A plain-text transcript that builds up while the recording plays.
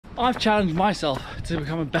I've challenged myself to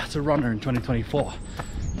become a better runner in 2024.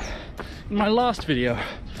 In my last video,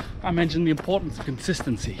 I mentioned the importance of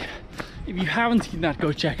consistency. If you haven't seen that,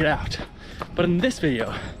 go check it out. But in this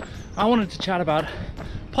video, I wanted to chat about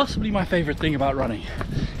possibly my favorite thing about running,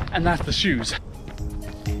 and that's the shoes.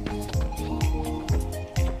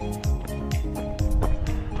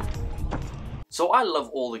 So I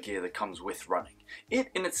love all the gear that comes with running.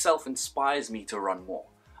 It in itself inspires me to run more.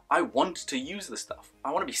 I want to use the stuff.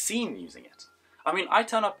 I want to be seen using it. I mean, I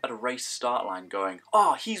turn up at a race start line going,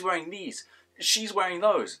 oh, he's wearing these, she's wearing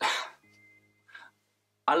those.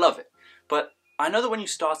 I love it. But I know that when you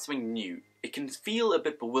start something new, it can feel a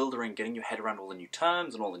bit bewildering getting your head around all the new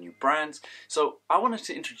terms and all the new brands. So I wanted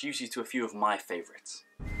to introduce you to a few of my favorites.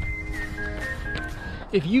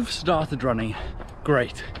 If you've started running,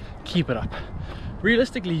 great, keep it up.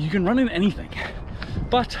 Realistically, you can run in anything,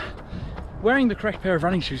 but wearing the correct pair of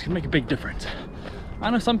running shoes can make a big difference. I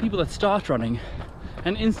know some people that start running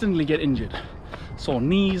and instantly get injured. Sore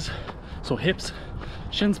knees, sore hips,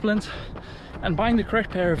 shin splints, and buying the correct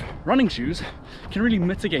pair of running shoes can really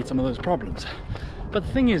mitigate some of those problems. But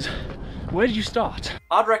the thing is, where did you start?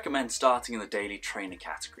 I'd recommend starting in the daily trainer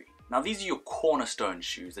category. Now these are your cornerstone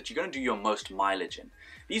shoes that you're going to do your most mileage in.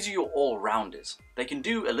 These are your all-rounders. They can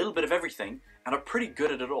do a little bit of everything and are pretty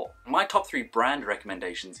good at it all. My top 3 brand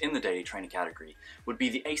recommendations in the daily trainer category would be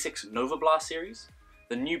the Asics Nova Blast series,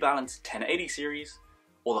 the New Balance 1080 series,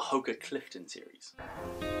 or the Hoka Clifton series.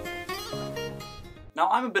 Now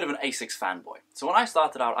I'm a bit of an Asics fanboy, so when I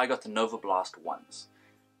started out I got the Nova Blast 1s.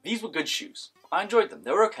 These were good shoes. I enjoyed them,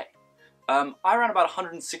 they were okay. I ran about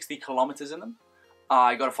 160 kilometers in them.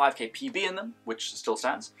 I got a 5k PB in them, which still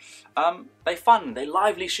stands. They're fun, they're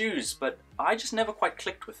lively shoes, but I just never quite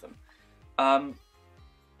clicked with them.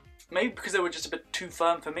 Maybe because they were just a bit too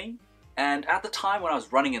firm for me. And at the time when I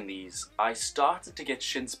was running in these, I started to get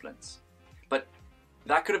shin splints. But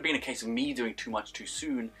that could have been a case of me doing too much too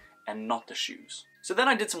soon and not the shoes. So then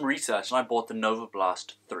I did some research and I bought the Nova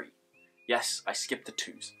Blast 3. Yes, I skipped the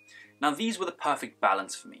 2s. Now these were the perfect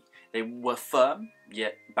balance for me. They were firm,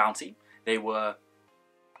 yet bouncy. They were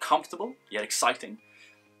comfortable, yet exciting.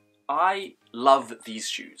 I love these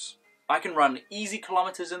shoes. I can run easy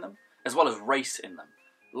kilometers in them, as well as race in them.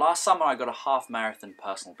 Last summer I got a half marathon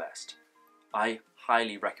personal best. I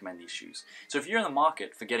highly recommend these shoes. So if you're in the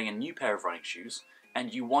market for getting a new pair of running shoes,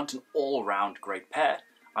 and you want an all-round great pair,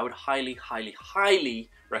 I would highly, highly, highly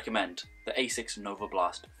recommend the Asics Nova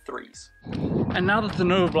Blast 3s. And now that the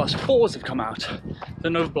Nova Blast 4s have come out, the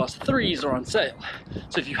Nova Blast 3s are on sale.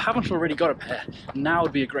 So if you haven't already got a pair, now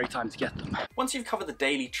would be a great time to get them. Once you've covered the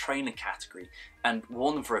daily trainer category and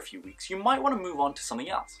worn them for a few weeks, you might want to move on to something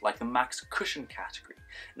else, like the max cushion category.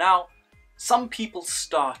 Now, some people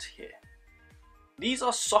start here. These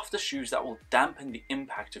are softer shoes that will dampen the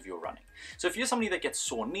impact of your running. So if you're somebody that gets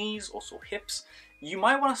sore knees or sore hips, you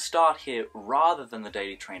might want to start here rather than the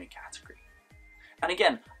daily trainer category. And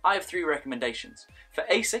again, I have 3 recommendations. For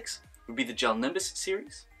Asics, would be the Gel Nimbus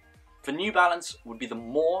series. For New Balance, would be the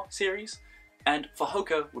More series. And for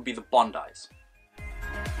Hoka, would be the Bondis.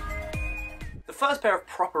 The first pair of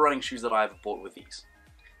proper running shoes that I ever bought were these.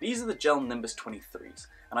 These are the Gel Nimbus 23s,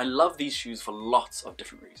 and I love these shoes for lots of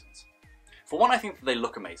different reasons. For one, I think that they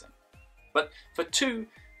look amazing. But for 2,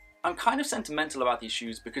 I'm kind of sentimental about these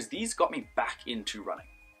shoes because these got me back into running.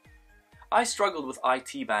 I struggled with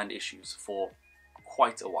IT band issues for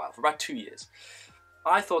quite a while, for about 2 years.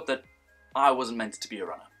 I thought that I wasn't meant to be a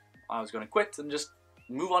runner. I was going to quit and just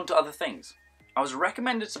move on to other things. I was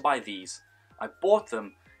recommended to buy these, I bought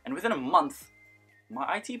them, and within a month,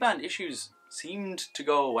 my IT band issues seemed to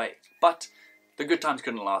go away. But the good times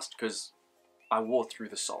couldn't last because I wore through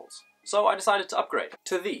the soles. So I decided to upgrade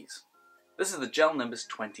to these. This is the Gel Nimbus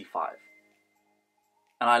 25.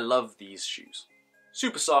 And I love these shoes.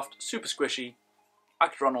 Super soft, super squishy. I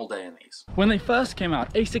could run all day in these. When they first came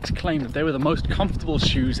out, Asics claimed that they were the most comfortable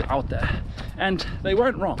shoes out there. And they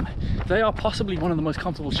weren't wrong. They are possibly one of the most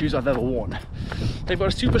comfortable shoes I've ever worn. They've got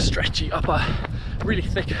a super stretchy upper, really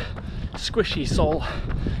thick, squishy sole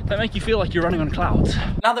that make you feel like you're running on clouds.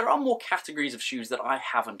 Now there are more categories of shoes that I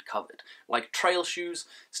haven't covered, like trail shoes,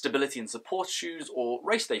 stability and support shoes, or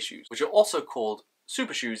race day shoes, which are also called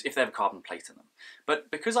super shoes if they have a carbon plate in them.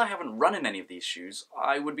 But because I haven't run in any of these shoes,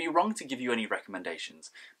 I would be wrong to give you any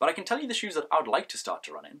recommendations. But I can tell you the shoes that I would like to start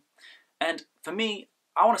to run in. And for me,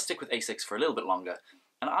 I want to stick with Asics for a little bit longer,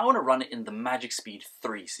 and I want to run it in the Magic Speed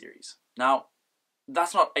 3 series. Now,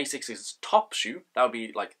 that's not Asics' top shoe, that would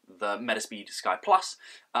be like the Metaspeed Sky Plus,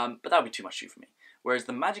 but that would be too much shoe for me. Whereas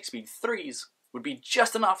the Magic Speed 3s would be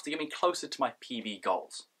just enough to get me closer to my PB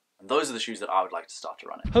goals. And those are the shoes that I would like to start to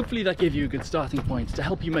run in. Hopefully that gave you a good starting point to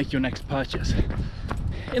help you make your next purchase.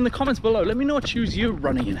 In the comments below, let me know what shoes you're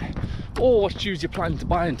running in, or what shoes you're planning to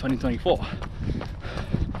buy in 2024.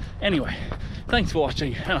 Anyway, thanks for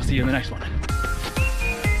watching, and I'll see you in the next one.